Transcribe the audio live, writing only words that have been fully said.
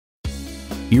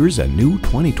Here's a new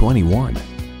 2021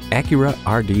 Acura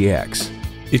RDX.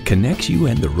 It connects you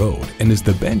and the road and is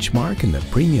the benchmark in the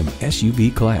premium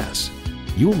SUV class.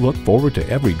 You'll look forward to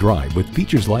every drive with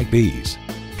features like these: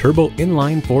 turbo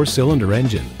inline 4-cylinder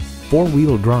engine,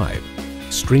 4-wheel drive,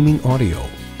 streaming audio,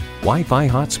 Wi-Fi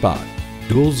hotspot,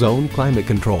 dual zone climate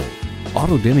control,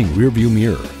 auto-dimming rearview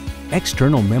mirror,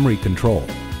 external memory control,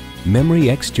 memory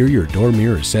exterior door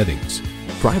mirror settings,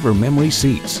 driver memory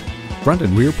seats, front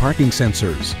and rear parking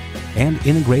sensors, and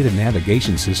integrated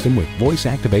navigation system with voice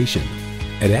activation.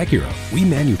 At Acura, we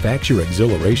manufacture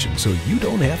exhilaration so you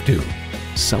don't have to.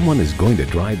 Someone is going to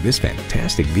drive this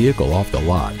fantastic vehicle off the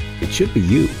lot. It should be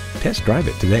you. Test drive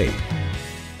it today.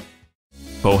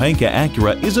 Pohanka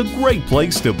Acura is a great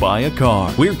place to buy a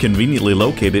car. We're conveniently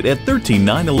located at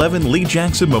 13911 Lee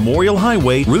Jackson Memorial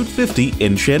Highway, Route 50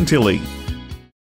 in Chantilly.